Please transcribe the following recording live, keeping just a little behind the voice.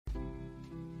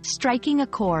Striking a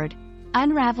chord,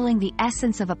 unraveling the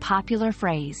essence of a popular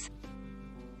phrase.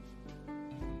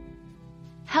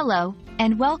 Hello,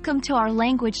 and welcome to our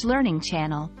language learning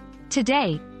channel.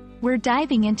 Today, we're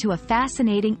diving into a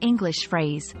fascinating English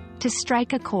phrase, to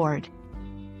strike a chord.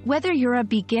 Whether you're a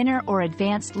beginner or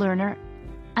advanced learner,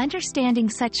 understanding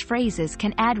such phrases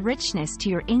can add richness to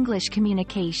your English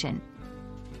communication.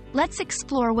 Let's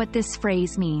explore what this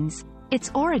phrase means,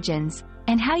 its origins,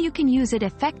 and how you can use it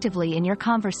effectively in your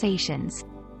conversations.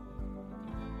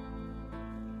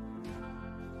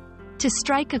 To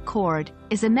strike a chord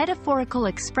is a metaphorical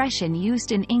expression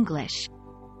used in English.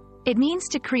 It means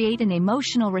to create an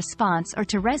emotional response or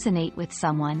to resonate with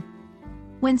someone.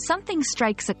 When something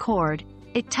strikes a chord,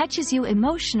 it touches you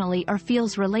emotionally or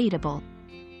feels relatable.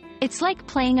 It's like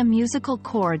playing a musical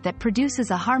chord that produces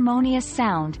a harmonious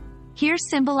sound, here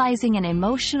symbolizing an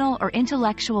emotional or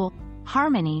intellectual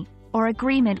harmony or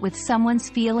agreement with someone's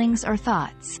feelings or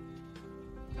thoughts.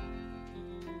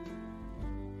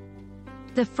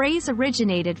 The phrase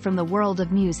originated from the world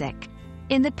of music.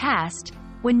 In the past,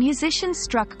 when musicians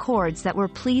struck chords that were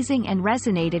pleasing and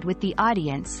resonated with the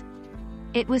audience,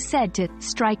 it was said to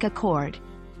strike a chord.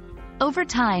 Over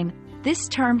time, this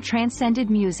term transcended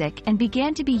music and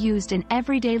began to be used in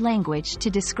everyday language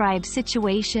to describe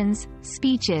situations,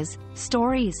 speeches,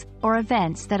 stories, or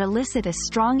events that elicit a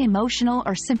strong emotional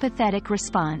or sympathetic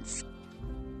response.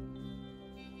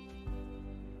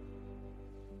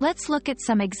 Let's look at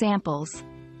some examples.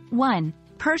 1.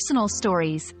 Personal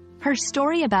stories. Her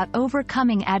story about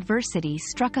overcoming adversity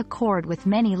struck a chord with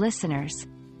many listeners.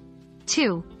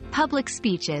 2. Public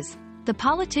speeches. The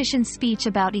politician's speech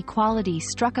about equality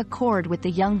struck a chord with the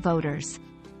young voters.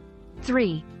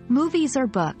 3. Movies or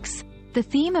books. The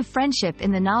theme of friendship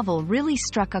in the novel really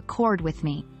struck a chord with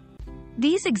me.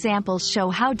 These examples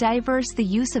show how diverse the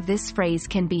use of this phrase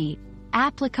can be,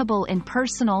 applicable in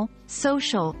personal,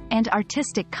 social, and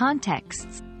artistic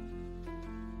contexts.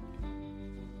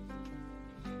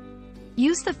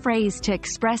 Use the phrase to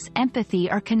express empathy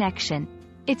or connection.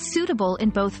 It's suitable in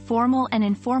both formal and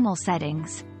informal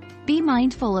settings. Be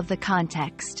mindful of the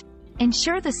context.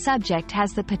 Ensure the subject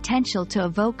has the potential to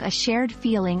evoke a shared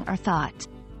feeling or thought.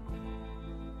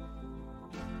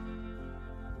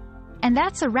 And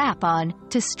that's a wrap on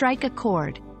To Strike a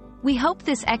Chord. We hope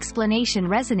this explanation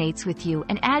resonates with you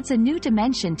and adds a new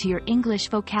dimension to your English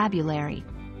vocabulary.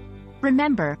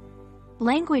 Remember,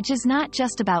 language is not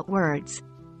just about words.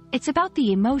 It's about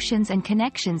the emotions and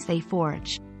connections they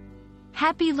forge.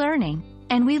 Happy learning,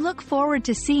 and we look forward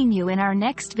to seeing you in our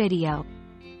next video.